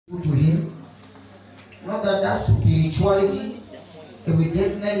to him. Not that spirituality, it will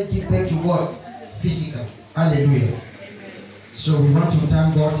definitely give back to what? Physical. Hallelujah. So we want to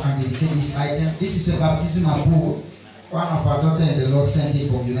thank God and dedicate this item. This is a baptismal pool. One of our daughters in the Lord sent it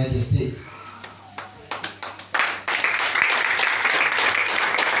from the United States.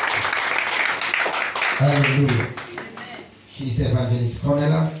 Hallelujah. She's Evangelist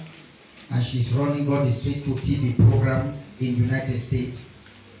Cornella, and she's running God is Faithful TV program in the United States.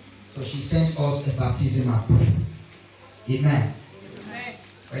 So she sent us a baptismal pool. Amen.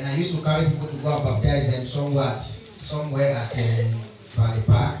 When I used to carry people to go and baptize them somewhere at Valley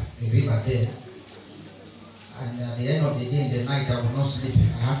Park, the river there, and at the end of the day, in the night, I will not sleep.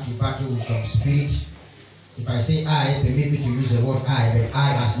 I have to battle with some spirits. If I say I, permit me to use the word I, but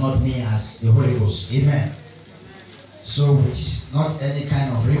I as not me as the Holy Ghost. Amen. So with not any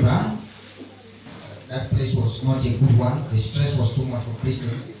kind of river, that place was not a good one. The stress was too much for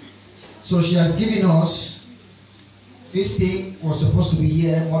Christians. So she has given us, this thing was supposed to be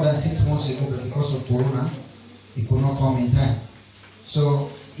here more than 6 months ago, but because of Corona, it could not come in time. So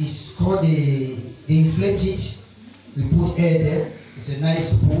it's called the inflated. We put air there. It's a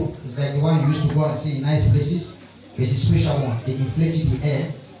nice pool. It's like the one you used to go and see in nice places. It's a special one. They inflated the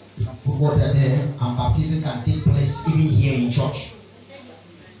air. You can put water there, and baptism can take place even here in church.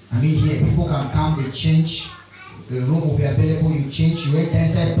 I mean, here people can come, they change. The room will be available. You change. You enter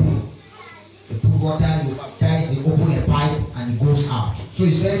inside the pool. They put water. You baptize. They open a pipe and it goes out. So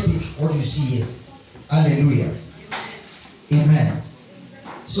it's very big. What you see here. Hallelujah. Amen.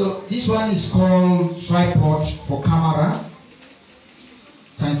 So this one is called tripod for camera.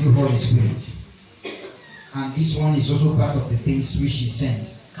 Thank you, Holy Spirit. And this one is also part of the things which she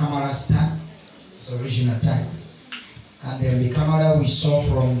sent. Camera stand. It's original type. And then the camera we saw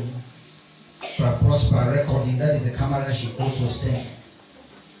from Prosper Recording, that is the camera she also sent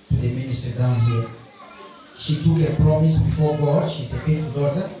to the minister down here. She took a promise before God. She's a faithful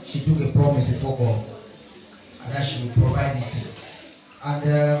daughter. She took a promise before God. And that she will provide these things. And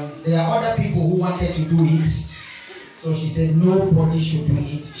there are other people who wanted to do it. So she said nobody should do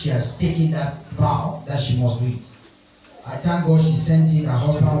it. She has taken that vow that she must do it. I thank God she sent it. Her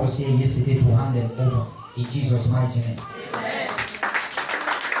husband was here yesterday to hand them over. In Jesus' mighty name.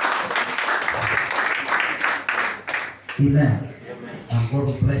 Amen. And God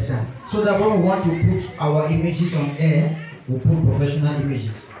will bless her. So that when we want to put our images on air, we put professional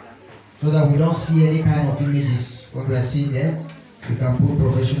images. So that we don't see any kind of images. What we are seeing there, we can put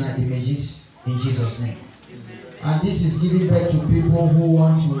professional images in Jesus' name. And this is giving back to people who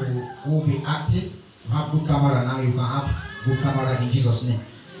want to, who will be active, have good camera. Now you can have good camera in Jesus' name.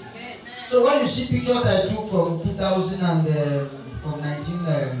 So when you see pictures I took from 2000 and from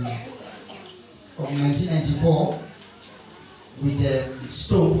 1994 with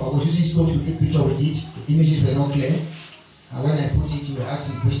stove, I was using stove to take picture with it. The images were not clear. And when I put it, you were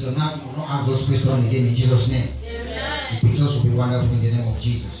asking questions. Now you will not ask those questions again in Jesus' name. Amen. The pictures will be wonderful in the name of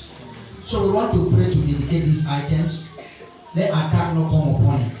Jesus. So we want to pray to dedicate these items. Let attack not come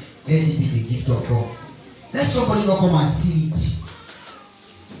upon it. Let it be the gift of God. Let somebody not come and steal it.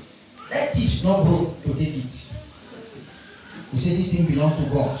 Let thieves not go to take it. We say this thing belongs to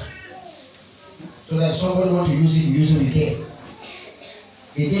God. So that if somebody want to use it, you use it, you care.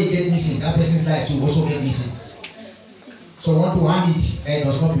 The day it get missing, that person's life will also get missing. So want to hand it, it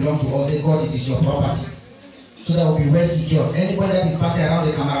does not belong to us. They God, it is your property. So that will be well secured. Anybody that is passing around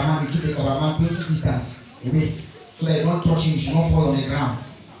the cameraman, we keep the cameraman 20 distance away. So that you don't touch him, you should not fall on the ground.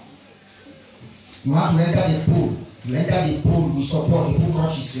 You want to enter the pool. You enter the pool with support, the pool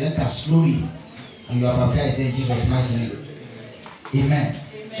crushes, you enter slowly. And you are baptized in Jesus' mighty name. Amen.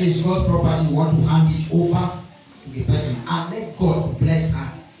 So it's God's property. You want to hand it over to the person and let God bless her.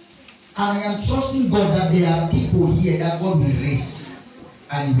 And I am trusting God that there are people here that God will raise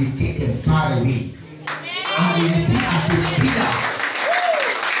and He will take them far away. And He will be as a pillar,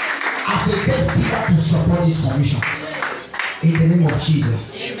 as a dead pillar to support this commission. In the name of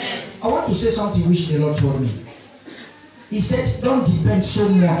Jesus. Amen. I want to say something which the Lord told me. He said, don't depend so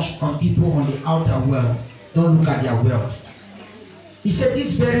much on people on the outer world. Don't look at their wealth. He said,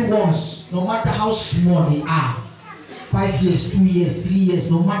 these very ones, no matter how small they are, 5 years, 2 years, 3 years,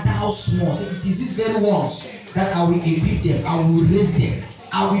 no matter how small, it is these very ones that I will equip them, I will raise them,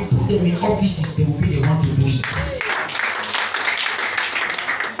 I will put them in offices, they will be the one to do it.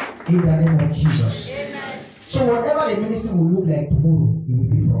 In the name of Jesus. Amen. So whatever the ministry will look like tomorrow, it will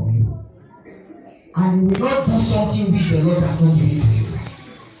be from you. And you will not do something which the Lord has not given to you.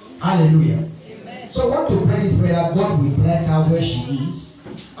 Hallelujah. Amen. So I want to pray this prayer. God will bless her where she is,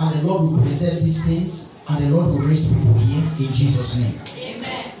 and the Lord will preserve these things, and the Lord will raise people here in Jesus' name.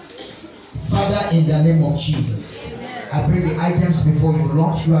 Amen. in the name of Jesus. I bring the items before you,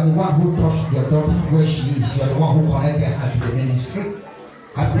 Lord. You are the one who touched your daughter where she is. You are the one who connected her to the ministry.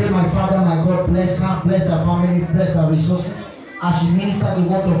 I pray, my Father, my God, bless her family, bless her resources as she ministers the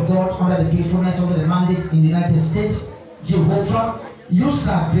word of God under the faithfulness, under the mandate in the United States. Jehovah, use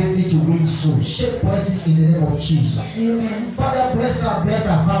her greatly to win souls. Shape blessings in the name of Jesus. Amen. Father, bless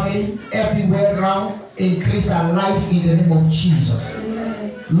her family everywhere around. Increase her life in the name of Jesus.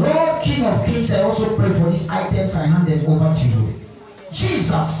 Amen. Lord, King of Kings, I also pray for these items I hand them over to you.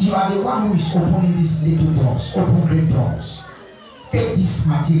 Jesus, you are the one who is opening these little doors, open great doors. Take these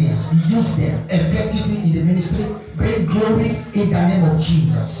materials, use them effectively in the ministry, bring glory in the name of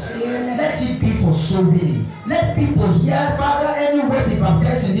Jesus. Amen. Let it be for soul winning. Let people hear, Father, anywhere be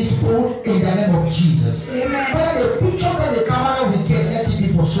baptized in this pool in the name of Jesus. Amen. Father, the pictures that the camera will get, let it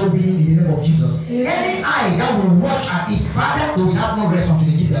be for soul winning in the name of Jesus. Amen. Any eye that will watch at it, Father, they will have no rest until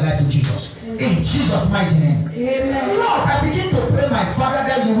they give their life to Jesus. Amen. In Jesus' mighty name. Amen. Lord, I begin to pray, my Father,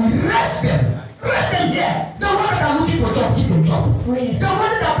 that you will rest them. Rest them here. The one that are looking for job, give them job. Oh, yes. The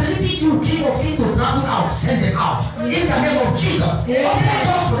one that are believing you, King of Kings, to travel out, send them out. Yes. In the name of Jesus. Open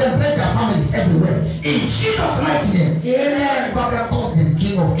doors for them, bless their families everywhere. In Jesus' mighty name. Amen. Father, cause them,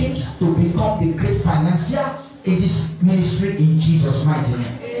 King of Kings, to become the great financier in this ministry in Jesus' mighty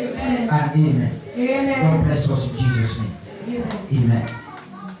name. Amen. And amen. Amen. God bless us in Jesus' name. Amen. Amen.